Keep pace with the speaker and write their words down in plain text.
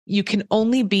you can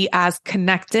only be as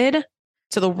connected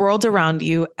to the world around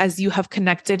you as you have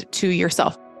connected to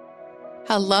yourself.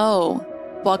 Hello.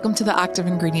 Welcome to the Active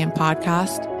Ingredient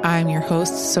Podcast. I'm your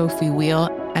host, Sophie Wheel,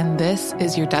 and this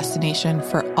is your destination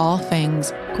for all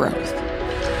things growth.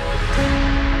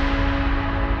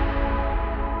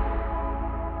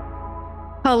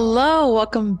 Hello,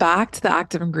 welcome back to the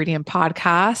Active Ingredient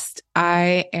Podcast.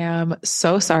 I am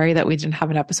so sorry that we didn't have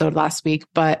an episode last week,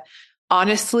 but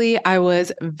honestly, I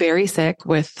was very sick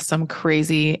with some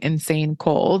crazy, insane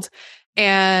cold.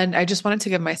 And I just wanted to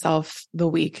give myself the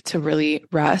week to really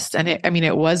rest. And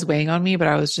it was weighing on me, but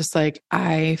I was just like,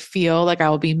 I feel like I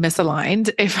will be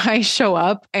misaligned if I show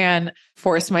up and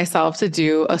force myself to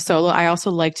do a solo. I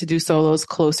also like to do solos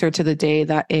closer to the day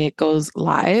that it goes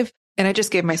live. And I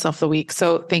just gave myself the week.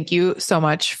 So thank you so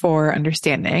much for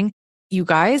understanding. You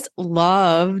guys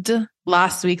loved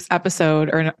last week's episode,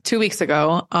 or 2 weeks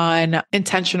ago, on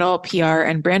intentional PR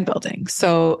and brand building.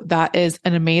 So that is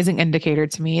an amazing indicator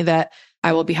to me that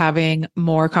I will be having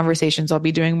more conversations. I'll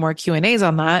be doing more Q&As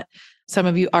on that. Some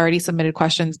of you already submitted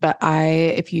questions, but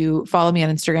if you follow me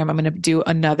on Instagram, I'm going to do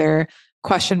another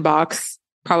question box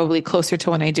probably closer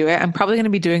to when I do it. I'm probably going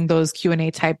to be doing those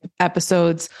Q&A type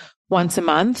episodes once a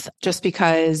month, just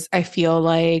because I feel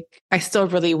like I still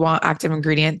really want Active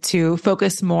Ingredient to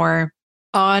focus more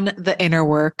on the inner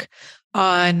work,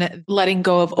 on letting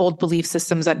go of old belief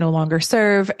systems that no longer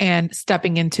serve and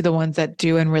stepping into the ones that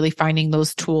do, and really finding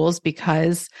those tools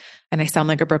because, and I sound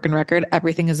like a broken record,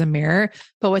 everything is a mirror.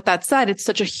 But with that said, it's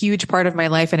such a huge part of my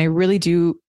life, and I really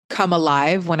do come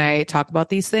alive when I talk about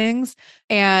these things.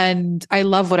 And I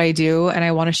love what I do. And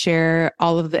I want to share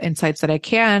all of the insights that I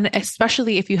can,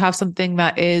 especially if you have something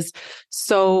that is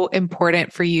so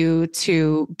important for you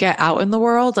to get out in the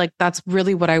world. Like, that's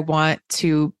really what I want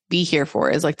to be here for,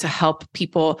 is like to help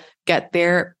people get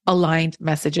their aligned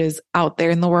messages out there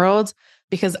in the world,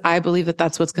 because I believe that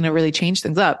that's what's going to really change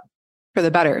things up for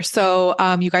the better. So,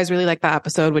 you guys really like that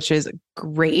episode, which is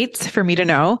great for me to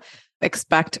know.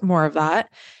 Expect more of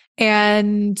that.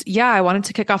 And yeah, I wanted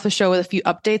to kick off the show with a few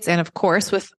updates. And of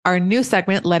course, with our new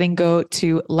segment, Letting Go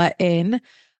to Let In.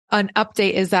 An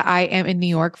update is that I am in New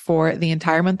York for the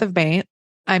entire month of May.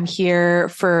 I'm here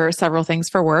for several things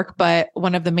for work, but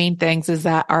one of the main things is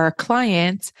that our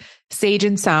client, Sage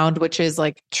and Sound, which is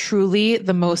like truly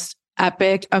the most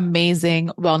epic,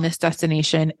 amazing wellness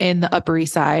destination in the Upper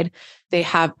East Side. They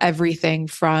have everything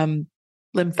from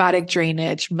lymphatic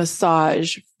drainage,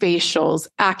 massage, facials,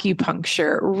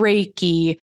 acupuncture,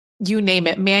 Reiki, you name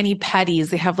it,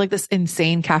 mani-pedis. They have like this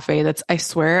insane cafe that's, I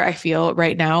swear, I feel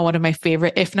right now, one of my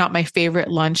favorite, if not my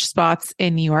favorite lunch spots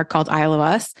in New York, called Isle of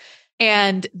Us.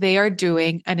 And they are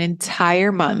doing an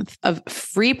entire month of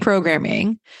free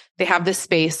programming. They have this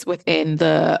space within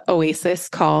the Oasis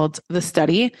called The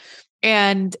Study.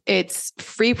 And it's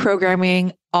free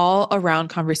programming all around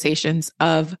conversations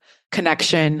of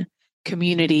connection,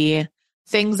 community,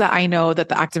 things that I know that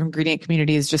the Active Ingredient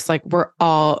community is just like, we're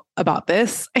all about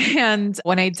this. And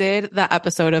when I did that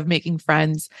episode of making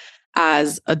friends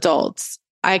as adults,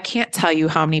 I can't tell you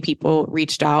how many people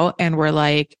reached out and were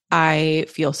like, I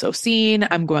feel so seen.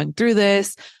 I'm going through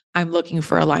this. I'm looking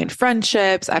for aligned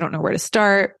friendships. I don't know where to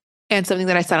start. And something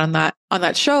that I said on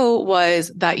that show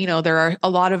was that, you know, there are a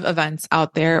lot of events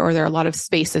out there, or there are a lot of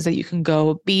spaces that you can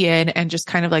go be in and just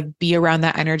kind of like be around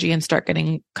that energy and start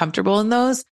getting comfortable in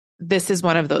those. This is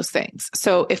one of those things.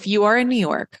 So if you are in New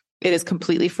York, it is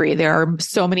completely free. There are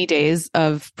so many days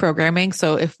of programming.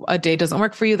 So if a day doesn't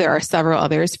work for you, there are several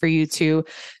others for you to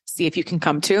see if you can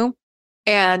come to.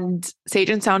 And Sage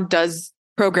and Sound does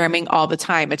programming all the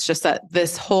time. It's just that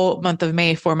this whole month of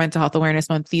May, for Mental Health Awareness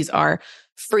Month, these are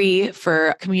free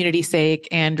for community's sake,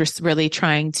 and just really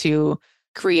trying to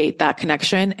create that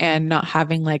connection and not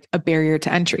having like a barrier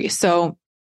to entry. So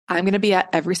I'm going to be at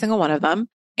every single one of them.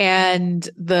 And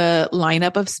the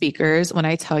lineup of speakers, when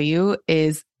I tell you,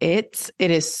 it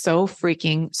is so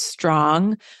freaking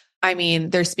strong. I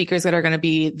mean, there's speakers that are going to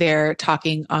be there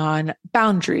talking on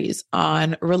boundaries,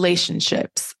 on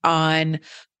relationships, on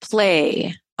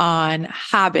play, on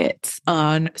habits,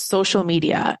 on social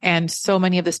media. And so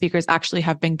many of the speakers actually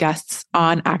have been guests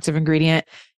on Active Ingredient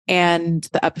and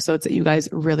the episodes that you guys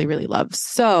really, really love.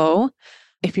 So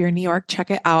if you're in New York, check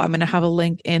it out. I'm going to have a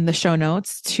link in the show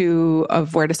notes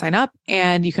of where to sign up.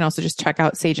 And you can also just check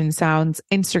out Sage and Sound's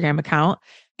Instagram account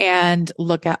and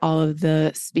look at all of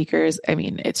the speakers. I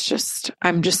mean,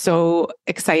 I'm just so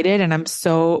excited, and I'm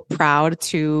so proud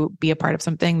to be a part of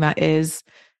something that is,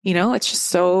 you know, it's just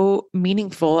so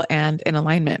meaningful and in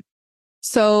alignment.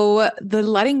 So the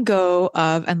letting go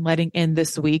of and letting in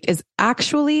this week is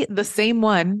actually the same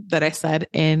one that I said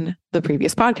in the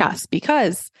previous podcast,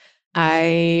 because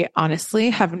I honestly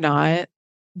have not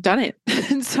done it.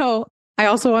 And so I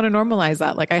also want to normalize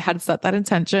that. Like, I had set that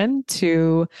intention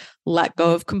to let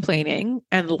go of complaining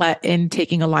and let in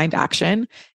taking aligned action.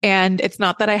 And it's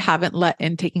not that I haven't let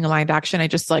in taking aligned action. I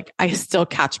just I still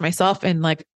catch myself in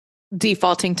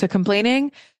defaulting to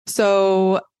complaining.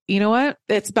 So you know what?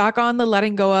 It's back on the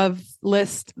letting go of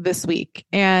list this week.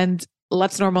 And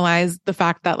let's normalize the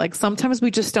fact that sometimes we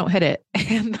just don't hit it,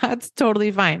 and that's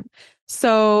totally fine.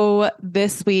 So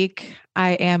this week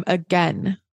I am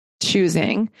again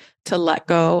choosing to let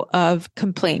go of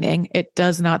complaining. It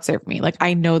does not serve me.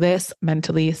 I know this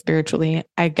mentally, spiritually.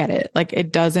 I get it.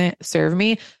 It doesn't serve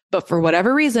me, but for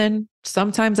whatever reason,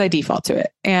 sometimes I default to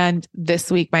it. And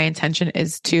this week, my intention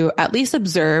is to at least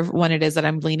observe when it is that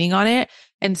I'm leaning on it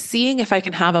and seeing if I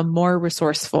can have a more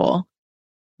resourceful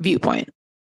viewpoint.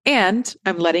 And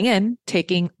I'm letting in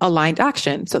taking aligned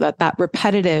action so that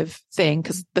repetitive thing,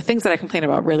 because the things that I complain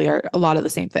about really are a lot of the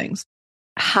same things,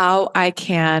 how I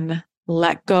can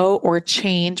let go or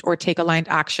change or take aligned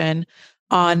action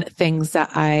on things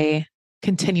that I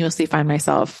continuously find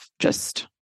myself just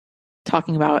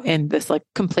talking about in this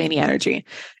complaining energy.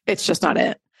 It's just not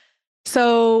it.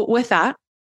 So with that,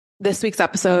 this week's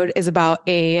episode is about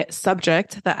a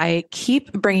subject that I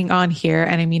keep bringing on here.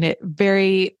 And I mean, it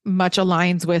very much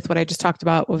aligns with what I just talked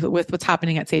about with what's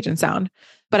happening at Sage and Sound.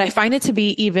 But I find it to be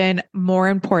even more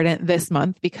important this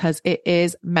month because it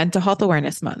is Mental Health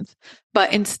Awareness Month.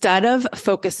 But instead of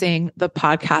focusing the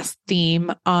podcast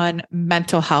theme on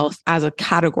mental health as a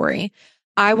category,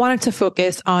 I wanted to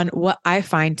focus on what I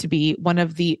find to be one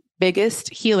of the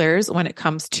biggest healers when it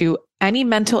comes to any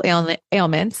mental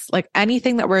ailments,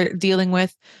 anything that we're dealing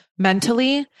with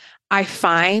mentally. I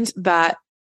find that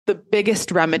the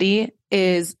biggest remedy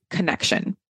is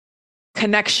connection.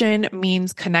 Connection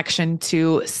means connection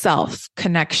to self,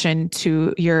 connection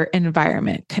to your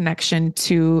environment, connection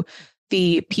to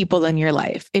the people in your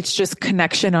life. It's just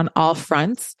connection on all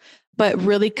fronts, but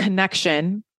really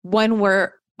connection when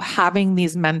we're having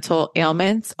these mental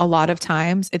ailments. A lot of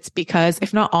times it's because,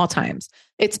 if not all times,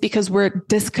 it's because we're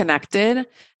disconnected.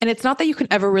 And it's not that you can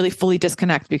ever really fully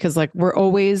disconnect, because we're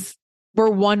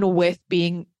one with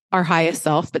being our highest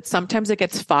self, but sometimes it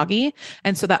gets foggy.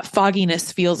 And so that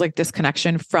fogginess feels like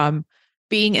disconnection from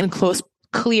being in close,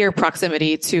 clear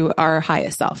proximity to our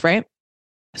highest self, right?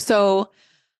 So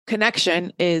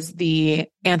connection is the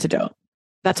antidote.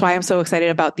 That's why I'm so excited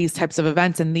about these types of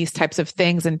events and these types of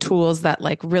things and tools that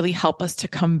really help us to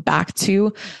come back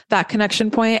to that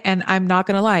connection point. And I'm not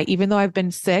going to lie, even though I've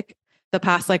been sick the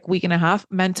past week and a half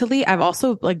mentally, I've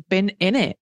also been in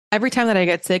it. Every time that I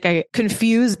get sick, I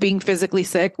confuse being physically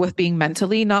sick with being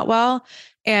mentally not well.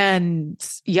 And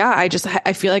yeah,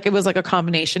 I feel like it was a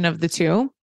combination of the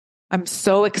two. I'm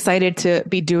so excited to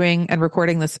be doing and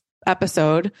recording this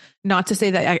episode. Not to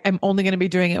say that I'm only going to be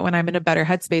doing it when I'm in a better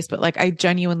headspace, but I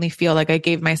genuinely feel like I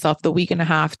gave myself the week and a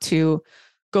half to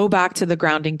go back to the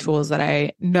grounding tools that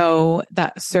I know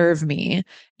that serve me,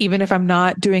 even if I'm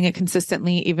not doing it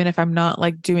consistently, even if I'm not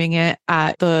doing it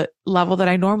at the level that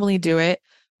I normally do it,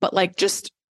 but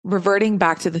just reverting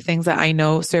back to the things that I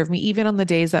know serve me, even on the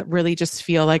days that really just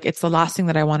feel like it's the last thing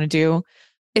that I want to do.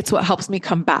 It's what helps me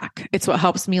come back. It's what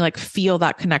helps me feel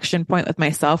that connection point with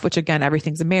myself, which again,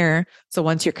 everything's a mirror. So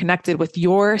once you're connected with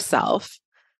yourself,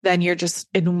 then you're just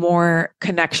in more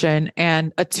connection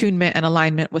and attunement and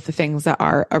alignment with the things that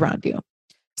are around you.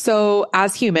 So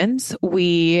as humans,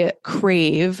 we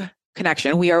crave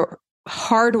connection. We are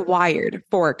hardwired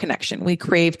for connection. We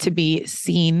crave to be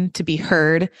seen, to be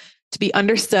heard, to be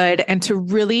understood, and to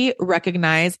really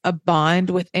recognize a bond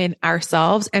within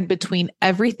ourselves and between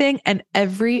everything and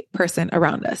every person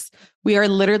around us. We are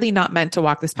literally not meant to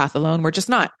walk this path alone. We're just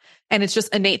not. And it's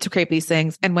just innate to crave these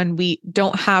things. And when we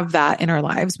don't have that in our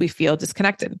lives, we feel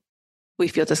disconnected. We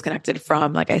feel disconnected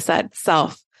from, like I said,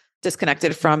 self,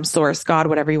 disconnected from source, God,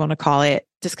 whatever you want to call it,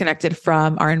 disconnected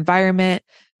from our environment,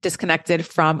 disconnected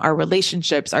from our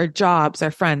relationships, our jobs,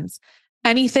 our friends.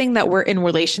 Anything that we're in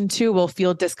relation to will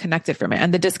feel disconnected from it.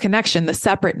 And the disconnection, the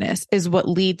separateness, is what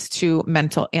leads to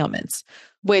mental ailments,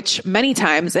 which many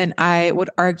times, and I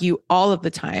would argue all of the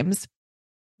times,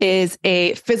 is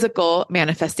a physical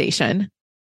manifestation.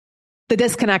 The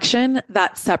disconnection,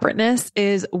 that separateness,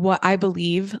 is what I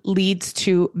believe leads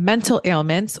to mental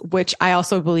ailments, which I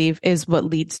also believe is what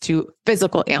leads to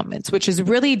physical ailments, which is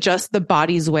really just the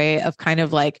body's way of kind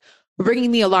of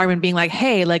ringing the alarm and being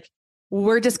hey,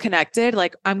 we're disconnected.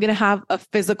 I'm going to have a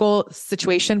physical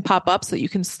situation pop up so that you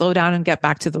can slow down and get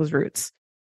back to those roots.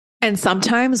 And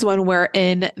sometimes when we're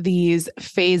in these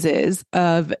phases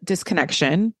of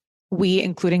disconnection, we,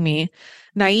 including me,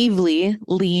 naively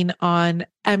lean on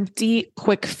empty,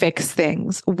 quick fix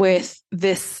things with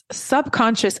this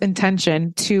subconscious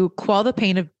intention to quell the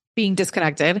pain of being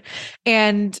disconnected.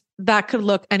 And that could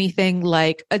look anything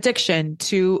like addiction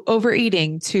to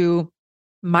overeating, to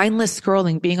mindless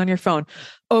scrolling, being on your phone,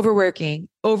 overworking,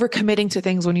 overcommitting to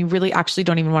things when you really actually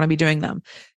don't even want to be doing them,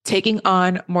 taking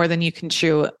on more than you can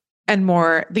chew, and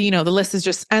more. The list is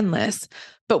just endless.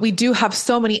 But we do have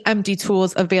so many empty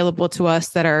tools available to us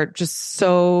that are just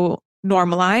so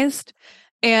normalized.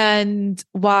 And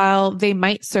while they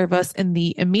might serve us in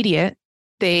the immediate,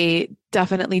 they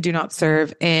definitely do not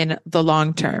serve in the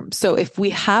long term. So if we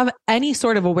have any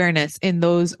sort of awareness in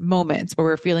those moments where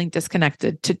we're feeling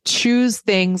disconnected to choose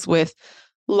things with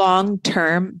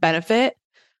long-term benefit,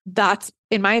 that's,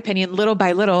 in my opinion, little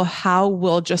by little, how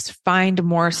we'll just find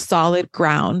more solid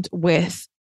ground with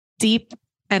deep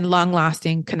and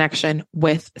long-lasting connection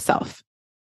with self.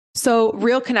 So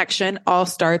real connection all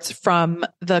starts from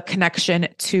the connection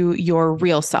to your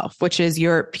real self, which is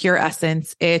your pure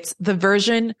essence. It's the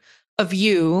version of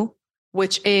you,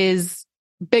 which is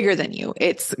bigger than you.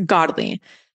 It's godly.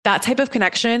 That type of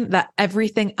connection that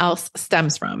everything else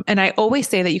stems from. And I always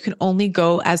say that you can only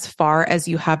go as far as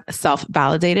you have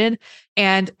self-validated,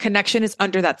 and connection is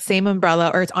under that same umbrella,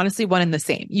 or it's honestly one and the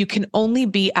same. You can only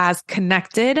be as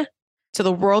connected to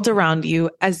the world around you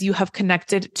as you have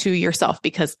connected to yourself.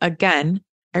 Because again,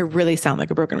 I really sound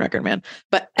like a broken record, man,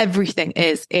 but everything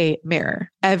is a mirror.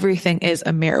 Everything is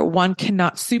a mirror. One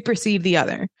cannot supersede the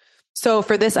other. So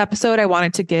for this episode, I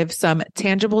wanted to give some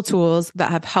tangible tools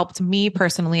that have helped me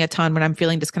personally a ton when I'm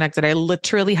feeling disconnected. I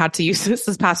literally had to use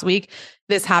this past week.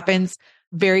 This happens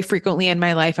very frequently in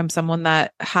my life. I'm someone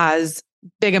that has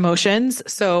big emotions.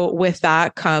 So with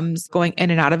that comes going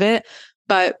in and out of it.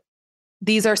 But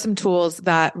these are some tools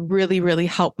that really, really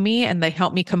help me, and they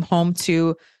help me come home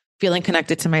to feeling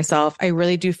connected to myself. I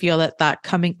really do feel that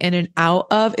coming in and out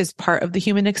of is part of the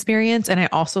human experience. And I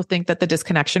also think that the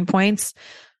disconnection points,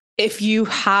 if you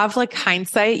have like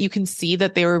hindsight, you can see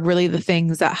that they were really the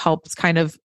things that helped kind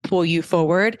of pull you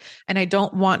forward. And I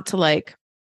don't want to like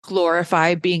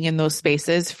glorify being in those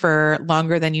spaces for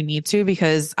longer than you need to,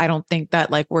 because I don't think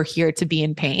that like we're here to be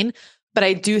in pain. But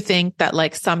I do think that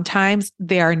like sometimes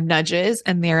they are nudges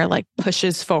and they're like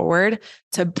pushes forward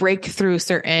to break through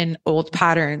certain old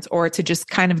patterns, or to just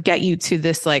kind of get you to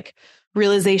this like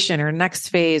realization or next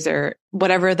phase or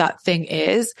whatever that thing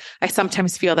is. I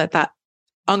sometimes feel that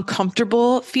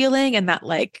uncomfortable feeling and that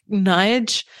like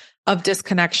nudge of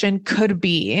disconnection could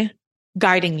be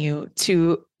guiding you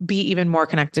to be even more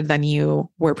connected than you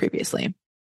were previously.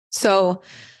 So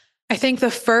I think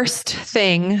the first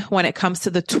thing when it comes to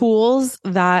the tools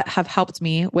that have helped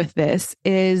me with this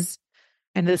is,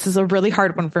 and this is a really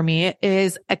hard one for me,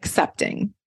 is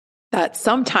accepting that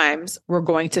sometimes we're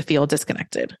going to feel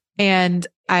disconnected. And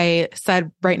I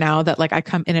said right now that like I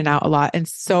come in and out a lot. And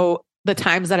so the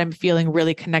times that I'm feeling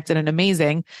really connected and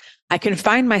amazing, I can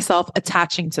find myself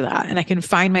attaching to that. And I can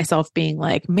find myself being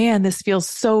like, man, this feels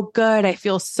so good. I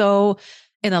feel so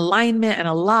in alignment and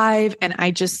alive. And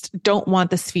I just don't want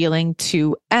this feeling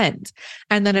to end.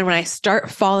 And then when I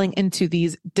start falling into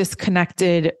these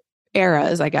disconnected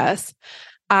eras, I guess,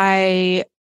 I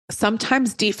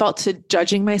sometimes default to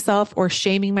judging myself or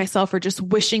shaming myself or just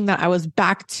wishing that I was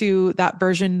back to that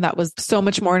version that was so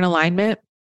much more in alignment.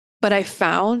 But I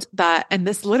found that, and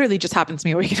this literally just happened to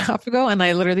me a week and a half ago, and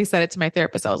I literally said it to my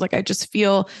therapist. I was like, I just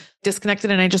feel disconnected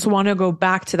and I just want to go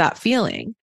back to that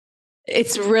feeling.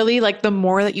 It's really like the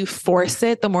more that you force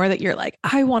it, the more that you're like,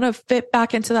 I want to fit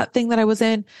back into that thing that I was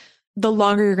in, the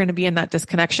longer you're going to be in that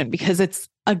disconnection, because it's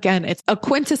a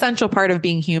quintessential part of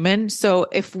being human. So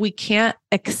if we can't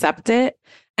accept it,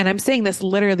 and I'm saying this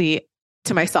literally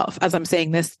to myself as I'm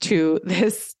saying this to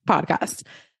this podcast,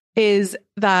 is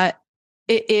that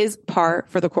it is par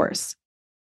for the course.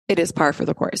 It is par for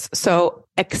the course. So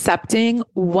accepting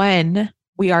when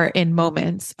we are in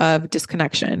moments of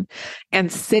disconnection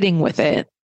and sitting with it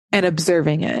and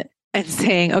observing it and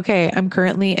saying, okay, I'm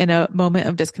currently in a moment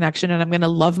of disconnection and I'm going to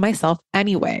love myself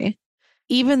anyway,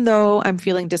 even though I'm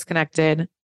feeling disconnected,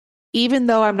 even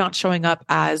though I'm not showing up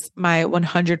as my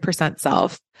 100%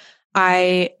 self.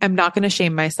 I am not going to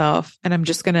shame myself, and I'm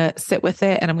just going to sit with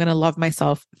it and I'm going to love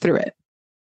myself through it.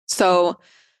 So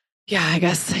yeah, I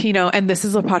guess, and this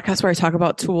is a podcast where I talk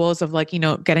about tools of like,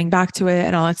 getting back to it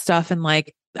and all that stuff. And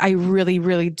like, I really,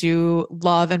 really do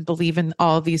love and believe in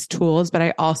all of these tools, but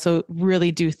I also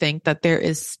really do think that there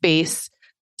is space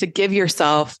to give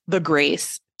yourself the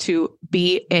grace to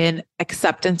be in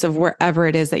acceptance of wherever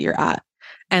it is that you're at.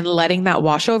 and letting that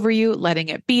wash over you, letting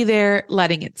it be there,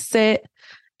 letting it sit,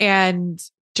 and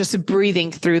just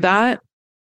breathing through that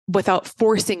without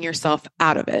forcing yourself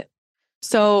out of it.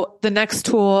 So the next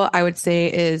tool I would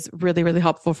say is really, really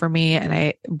helpful for me, and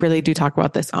I really do talk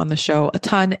about this on the show a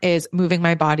ton, is moving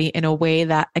my body in a way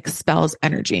that expels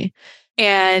energy.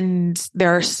 And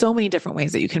there are so many different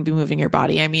ways that you can be moving your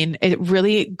body. I mean, it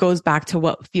really goes back to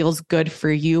what feels good for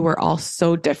you. We're all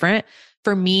so different.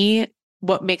 For me,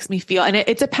 what makes me feel, and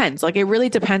it depends, like it really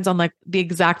depends on like the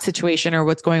exact situation or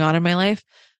what's going on in my life.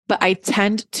 But I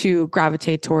tend to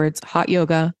gravitate towards hot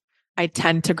yoga. I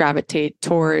tend to gravitate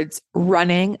towards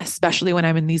running, especially when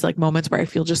I'm in these like moments where I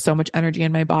feel just so much energy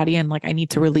in my body and like I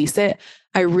need to release it.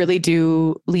 I really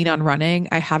do lean on running.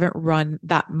 I haven't run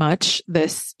that much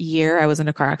this year. I was in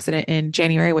a car accident in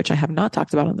January, which I have not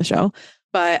talked about on the show,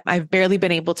 but I've barely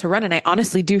been able to run. And I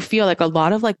honestly do feel like a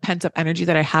lot of like pent up energy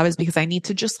that I have is because I need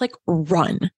to just like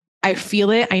run. I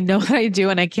feel it. I know that I do.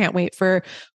 And I can't wait for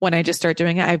when I just start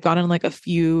doing it. I've gone on like a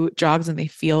few jogs and they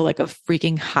feel like a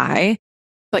freaking high.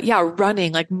 But yeah,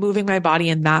 running, like moving my body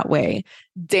in that way.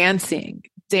 Dancing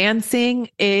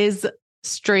is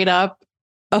straight up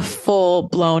a full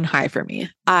blown high for me.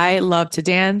 I love to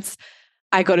dance.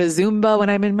 I go to Zumba when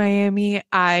I'm in Miami.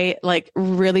 I like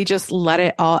really just let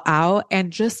it all out,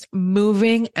 and just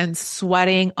moving and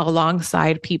sweating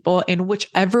alongside people in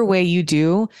whichever way you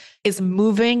do is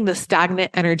moving the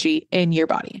stagnant energy in your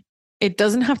body. It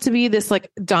doesn't have to be this like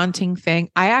daunting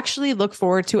thing. I actually look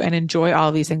forward to and enjoy all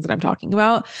of these things that I'm talking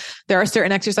about. There are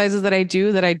certain exercises that I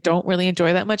do that I don't really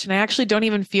enjoy that much. And I actually don't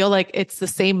even feel like it's the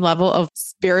same level of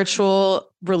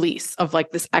spiritual release of like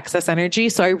this excess energy.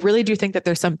 So I really do think that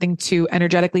there's something to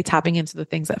energetically tapping into the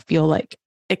things that feel like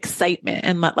excitement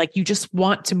and like you just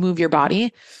want to move your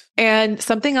body. And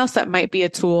something else that might be a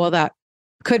tool that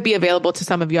could be available to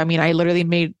some of you. I mean, I literally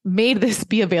made this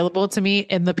be available to me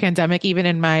in the pandemic, even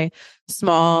in my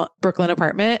small Brooklyn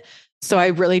apartment. So I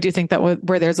really do think that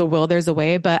where there's a will, there's a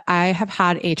way. But I have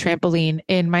had a trampoline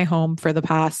in my home for the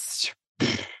past,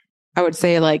 I would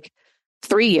say like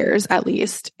 3 years at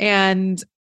least. And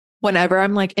whenever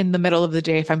I'm like in the middle of the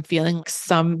day, if I'm feeling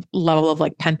some level of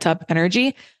like pent up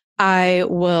energy, I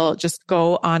will just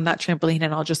go on that trampoline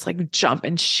and I'll just like jump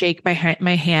and shake my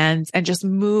hands and just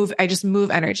move. I just move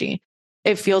energy.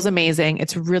 It feels amazing.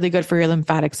 It's really good for your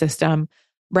lymphatic system.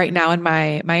 Right now in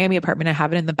my Miami apartment, I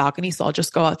have it in the balcony. So I'll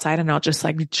just go outside and I'll just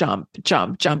like jump,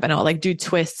 and I'll like do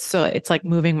twists. So it's like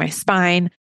moving my spine.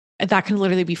 And that can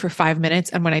literally be for 5 minutes.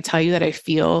 And when I tell you that I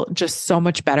feel just so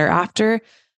much better after,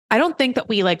 I don't think that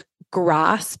we like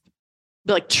grasp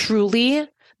like truly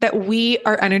that we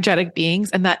are energetic beings,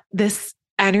 and that this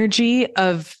energy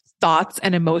of thoughts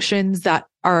and emotions that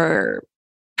are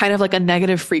kind of like a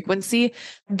negative frequency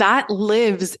that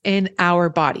lives in our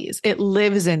bodies. It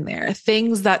lives in there.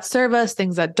 Things that serve us,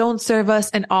 things that don't serve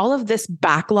us, and all of this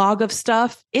backlog of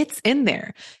stuff, it's in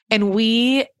there. And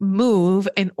we move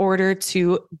in order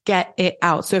to get it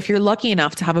out. So if you're lucky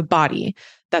enough to have a body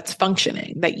that's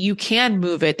functioning, that you can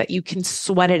move it, that you can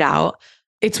sweat it out,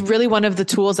 it's really one of the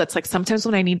tools that's like sometimes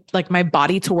when I need like my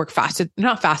body to work faster,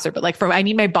 not faster, but like I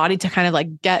need my body to kind of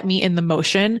like get me in the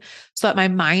motion so that my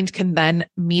mind can then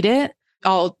meet it.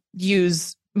 I'll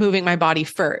use moving my body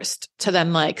first to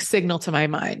then like signal to my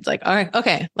mind, like, all right,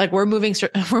 okay, like we're moving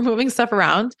stuff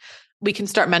around. We can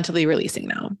start mentally releasing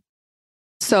now.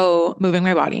 So moving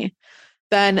my body.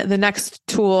 Then the next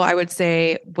tool I would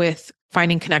say with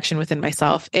finding connection within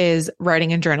myself is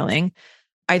writing and journaling.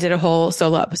 I did a whole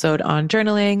solo episode on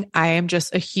journaling. I am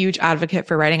just a huge advocate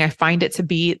for writing. I find it to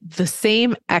be the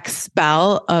same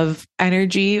expel of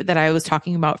energy that I was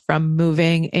talking about from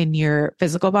moving in your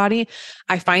physical body.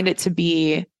 I find it to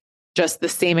be just the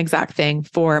same exact thing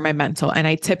for my mental. And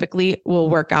I typically will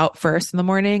work out first in the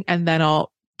morning and then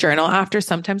I'll journal after.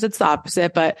 Sometimes it's the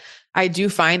opposite, but I do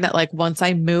find that like once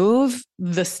I move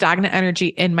the stagnant energy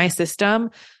in my system,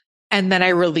 and then I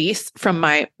release from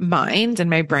my mind and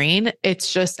my brain,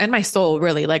 it's just, and my soul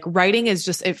really, like writing is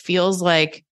just, it feels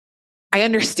like I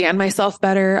understand myself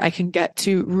better. I can get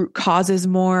to root causes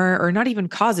more, or not even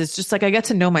causes, just like I get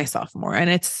to know myself more.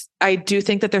 And I do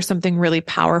think that there's something really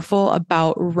powerful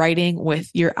about writing with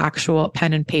your actual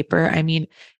pen and paper. I mean,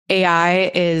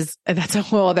 that's a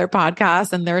whole other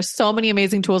podcast. And there are so many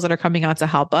amazing tools that are coming out to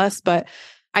help us, but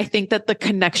I think that the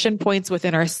connection points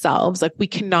within ourselves, like we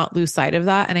cannot lose sight of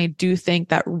that. And I do think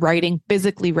that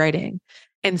physically writing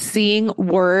and seeing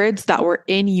words that were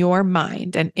in your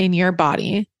mind and in your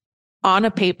body on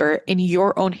a paper in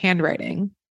your own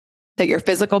handwriting that your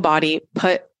physical body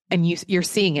put and you're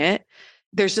seeing it,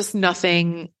 there's just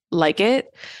nothing like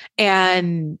it.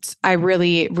 And I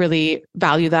really, really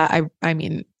value that. I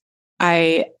mean,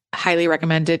 I highly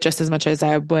recommend it just as much as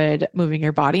I would moving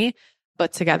your body.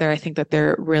 But together, I think that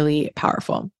they're really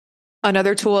powerful.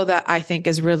 Another tool that I think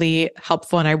is really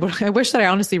helpful, and I wish that I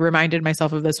honestly reminded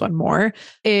myself of this one more,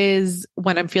 is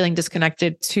when I'm feeling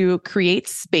disconnected to create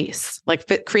space, like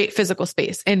create physical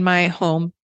space in my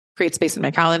home, create space in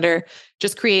my calendar,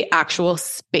 just create actual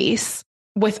space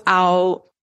without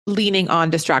leaning on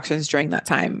distractions during that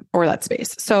time or that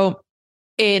space. So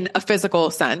in a physical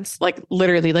sense, like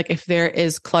literally, like if there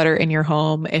is clutter in your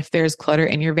home, if there's clutter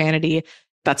in your vanity,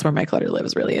 that's where my clutter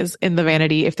lives, really, is in the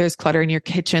vanity. If there's clutter in your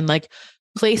kitchen, like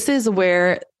places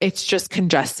where it's just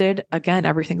congested, again,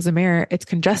 everything's a mirror. It's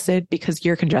congested because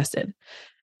you're congested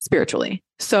spiritually.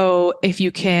 So if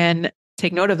you can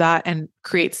take note of that and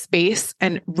create space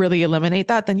and really eliminate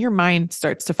that, then your mind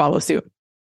starts to follow suit.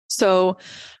 So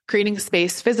creating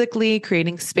space physically,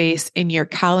 creating space in your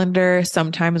calendar.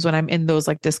 Sometimes when I'm in those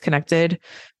like disconnected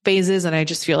phases and I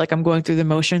just feel like I'm going through the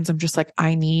motions, I'm just like,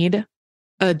 I need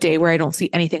a day where I don't see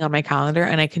anything on my calendar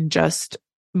and I can just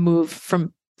move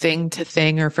from thing to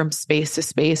thing or from space to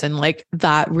space. And like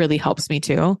that really helps me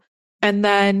too. And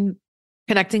then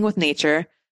connecting with nature.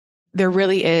 There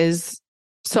really is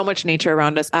so much nature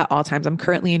around us at all times. I'm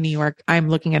currently in New York. I'm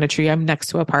looking at a tree. I'm next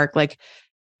to a park. Like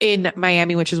in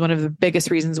Miami, which is one of the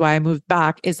biggest reasons why I moved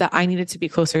back, is that I needed to be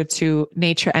closer to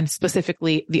nature and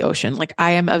specifically the ocean. Like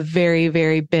I am a very,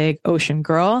 very big ocean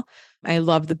girl. I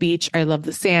love the beach. I love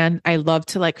the sand. I love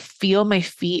to like feel my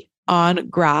feet on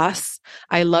grass.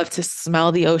 I love to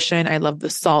smell the ocean. I love the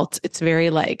salt. It's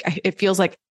very like, it feels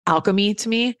like alchemy to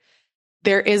me.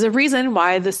 There is a reason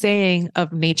why the saying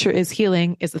of nature is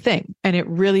healing is a thing. And it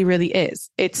really, really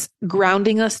is. It's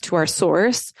grounding us to our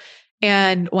source.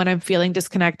 And when I'm feeling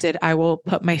disconnected, I will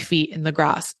put my feet in the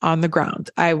grass on the ground.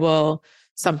 I will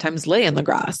sometimes lay in the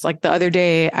grass. Like the other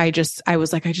day, I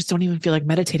was like, I just don't even feel like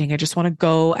meditating. I just want to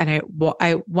go. And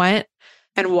I went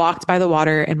and walked by the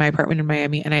water in my apartment in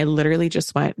Miami. And I literally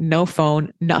just went, no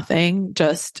phone, nothing,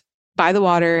 just by the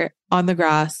water on the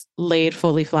grass, laid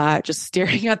fully flat, just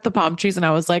staring at the palm trees. And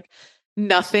I was like,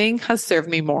 nothing has served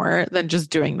me more than just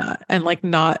doing that and like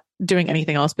not doing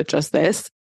anything else, but just this.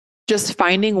 Just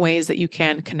finding ways that you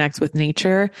can connect with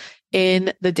nature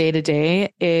in the day to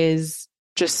day is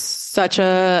just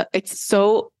it's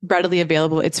so readily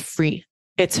available. It's free.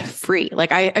 It's free.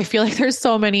 Like I feel like there's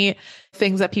so many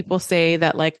things that people say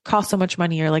that like cost so much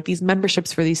money or like these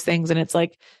memberships for these things. And it's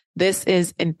like, this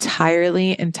is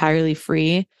entirely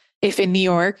free. If in New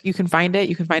York, you can find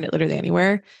it literally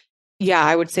anywhere. Yeah,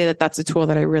 I would say that that's a tool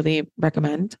that I really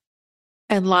recommend.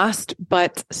 And last,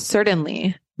 but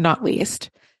certainly not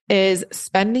least, is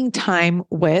spending time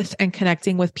with and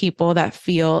connecting with people that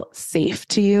feel safe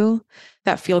to you,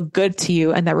 that feel good to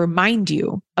you, and that remind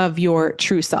you of your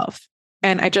true self.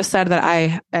 And I just said that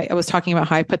I was talking about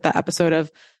how I put that episode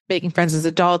of Making Friends as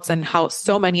Adults and how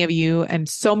so many of you and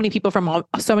so many people from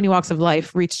so many walks of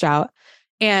life reached out.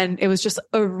 And it was just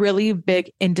a really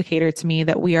big indicator to me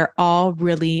that we are all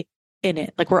really in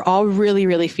it. Like we're all really,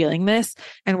 really feeling this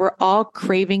and we're all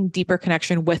craving deeper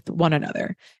connection with one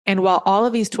another. And while all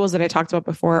of these tools that I talked about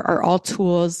before are all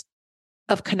tools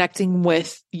of connecting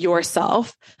with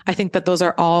yourself, I think that those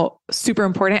are all super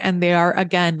important. And they are,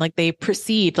 again, like they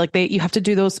precede, like you have to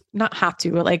do those, not have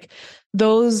to, but like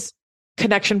those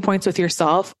connection points with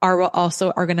yourself are what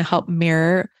also are going to help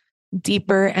mirror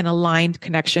deeper and aligned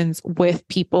connections with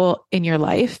people in your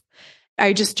life.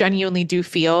 I just genuinely do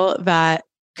feel that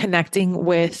connecting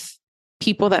with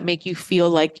people that make you feel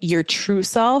like your true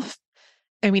self,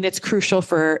 I mean, it's crucial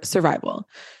for survival.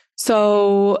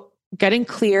 So getting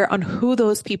clear on who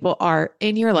those people are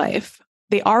in your life,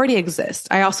 they already exist.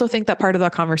 I also think that part of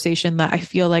that conversation that I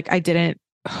feel like I didn't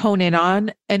hone in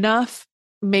on enough,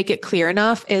 make it clear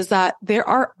enough, is that there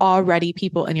are already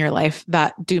people in your life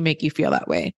that do make you feel that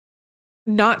way.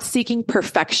 Not seeking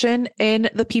perfection in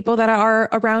the people that are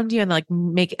around you and like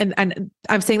and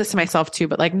I'm saying this to myself too,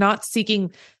 but like not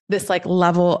seeking this like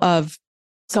level of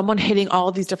someone hitting all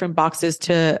of these different boxes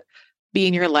to be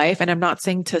in your life. And I'm not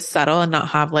saying to settle and not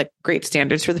have like great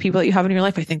standards for the people that you have in your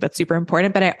life. I think that's super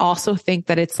important. But I also think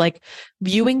that it's like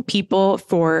viewing people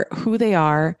for who they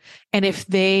are. And if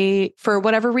they, for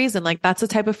whatever reason, like that's the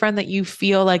type of friend that you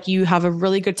feel like you have a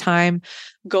really good time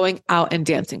going out and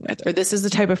dancing with, or this is the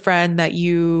type of friend that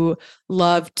you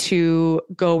love to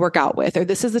go work out with, or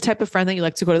this is the type of friend that you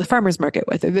like to go to the farmer's market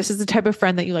with, or this is the type of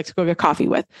friend that you like to go get coffee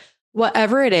with.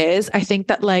 Whatever it is, I think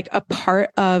that like a part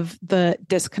of the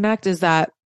disconnect is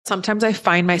that sometimes I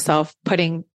find myself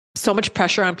putting so much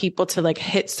pressure on people to like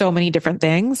hit so many different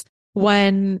things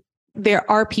when there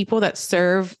are people that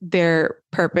serve their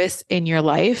purpose in your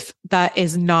life that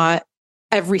is not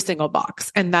every single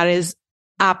box. And that is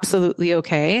absolutely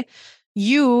okay.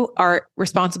 You are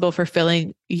responsible for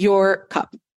filling your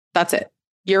cup. That's it.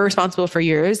 You're responsible for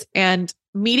yours, and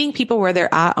meeting people where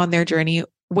they're at on their journey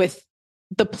with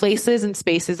the places and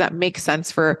spaces that make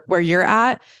sense for where you're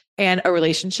at and a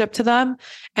relationship to them,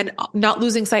 and not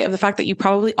losing sight of the fact that you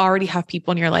probably already have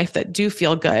people in your life that do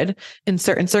feel good in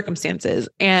certain circumstances.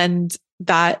 And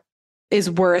that is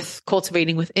worth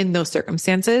cultivating within those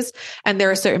circumstances. And there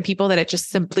are certain people that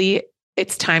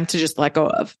it's time to just let go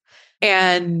of.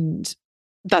 And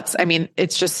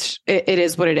it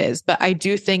is what it is. But I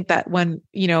do think that when,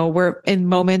 we're in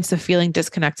moments of feeling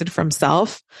disconnected from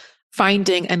self,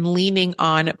 finding and leaning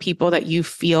on people that you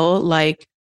feel like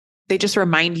they just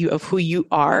remind you of who you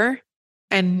are,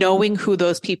 and knowing who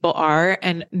those people are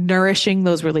and nourishing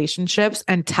those relationships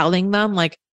and telling them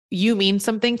like, you mean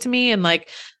something to me. And like,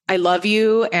 I love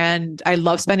you and I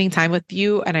love spending time with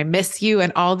you and I miss you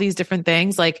and all these different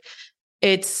things. Like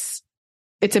it's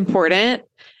important.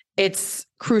 It's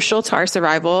crucial to our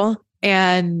survival,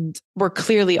 and we're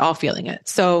clearly all feeling it.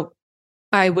 So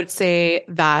I would say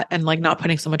that, and like not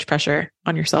putting so much pressure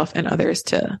on yourself and others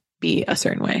to be a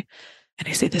certain way. And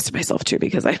I say this to myself too,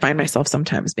 because I find myself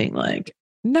sometimes being like,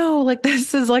 no, like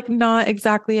this is like not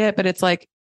exactly it, but it's like,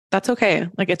 that's okay.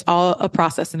 Like it's all a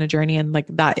process and a journey. And like,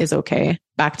 that is okay.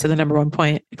 Back to the number one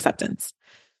point, acceptance,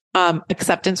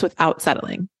 acceptance without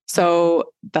settling.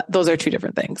 So those are two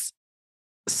different things.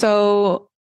 So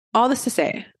all this to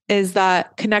say is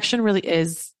that connection really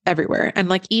is everywhere. And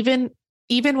like, even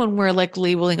when we're like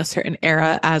labeling a certain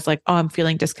era as like, oh, I'm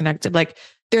feeling disconnected, like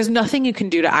there's nothing you can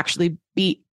do to actually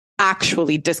be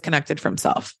actually disconnected from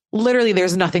self. Literally,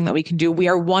 there's nothing that we can do. We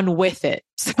are one with it.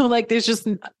 So like,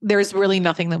 there's really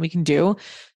nothing that we can do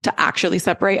to actually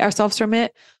separate ourselves from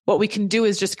it. What we can do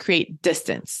is just create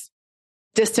distance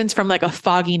from like a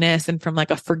fogginess and from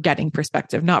like a forgetting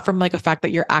perspective, not from like a fact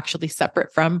that you're actually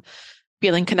separate from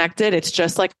feeling connected. It's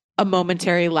just like a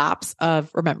momentary lapse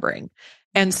of remembering.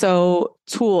 And so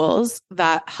tools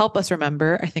that help us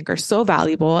remember, I think, are so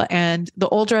valuable. And the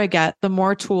older I get, the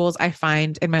more tools I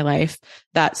find in my life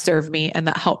that serve me and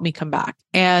that help me come back.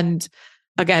 And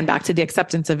again, back to the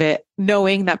acceptance of it,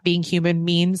 knowing that being human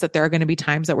means that there are going to be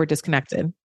times that we're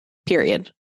disconnected,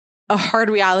 period. A hard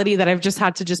reality that I've just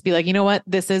had to just be like, you know what,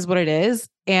 this is what it is.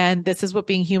 And this is what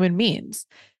being human means.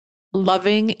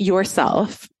 Loving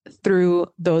yourself through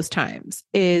those times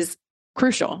is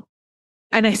crucial.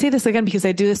 And I say this again, because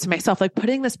I do this to myself, like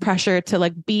putting this pressure to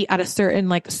like be at a certain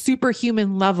like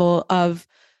superhuman level of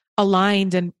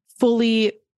aligned and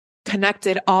fully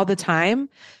connected all the time.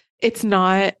 It's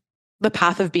not the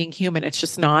path of being human. It's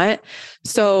just not.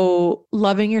 So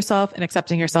loving yourself and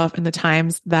accepting yourself in the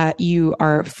times that you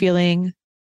are feeling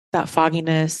that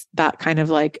fogginess, that kind of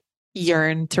like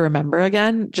yearn to remember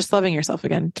again, just loving yourself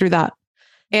again through that.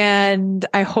 And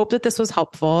I hope that this was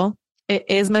helpful. It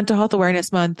is Mental Health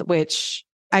Awareness Month, which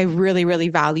I really, really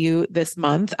value this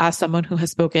month as someone who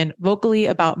has spoken vocally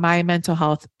about my mental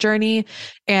health journey,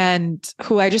 and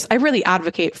who I really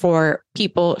advocate for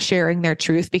people sharing their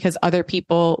truth, because other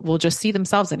people will just see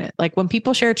themselves in it. Like when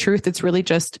people share truth, it's really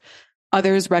just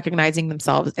others recognizing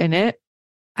themselves in it.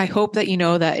 I hope that you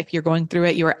know that if you're going through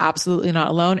it, you are absolutely not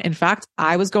alone. In fact,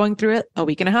 I was going through it a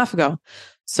week and a half ago.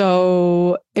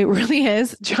 So it really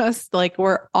is just like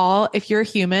if you're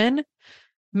human,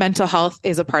 mental health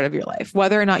is a part of your life,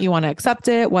 whether or not you want to accept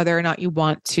it, whether or not you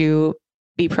want to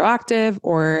be proactive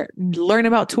or learn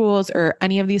about tools or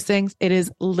any of these things. It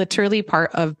is literally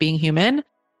part of being human.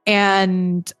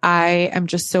 And I am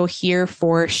just so here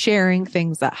for sharing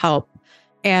things that help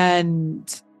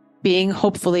and being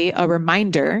hopefully a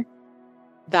reminder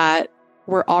that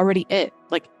we're already it.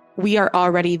 Like we are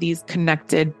already these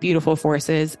connected, beautiful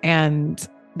forces, and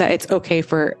that it's okay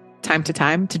for time to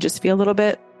time to just feel a little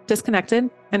bit disconnected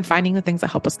and finding the things that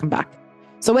help us come back.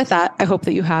 So with that, I hope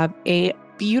that you have a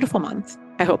beautiful month.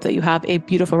 I hope that you have a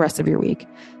beautiful rest of your week.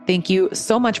 Thank you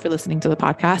so much for listening to the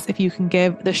podcast. If you can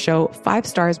give the show 5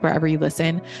 stars wherever you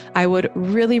listen, I would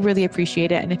really, really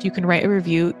appreciate it. And if you can write a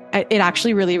review, it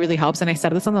actually really, really helps. And I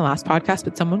said this on the last podcast,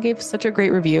 but someone gave such a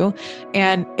great review,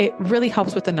 and it really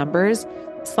helps with the numbers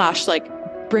 /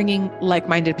 like bringing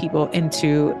like-minded people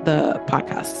into the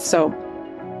podcast. So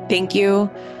thank you.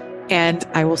 And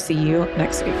I will see you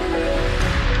next week.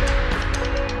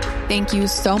 Thank you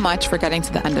so much for getting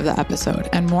to the end of the episode.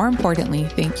 And more importantly,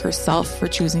 thank yourself for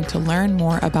choosing to learn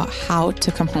more about how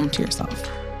to come home to yourself.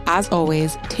 As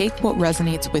always, take what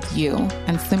resonates with you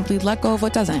and simply let go of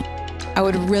what doesn't. I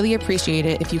would really appreciate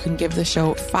it if you can give the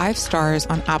show 5 stars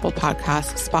on Apple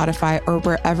Podcasts, Spotify, or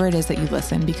wherever it is that you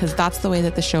listen, because that's the way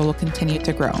that the show will continue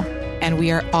to grow. And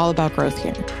we are all about growth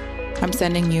here. I'm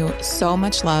sending you so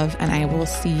much love, and I will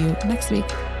see you next week.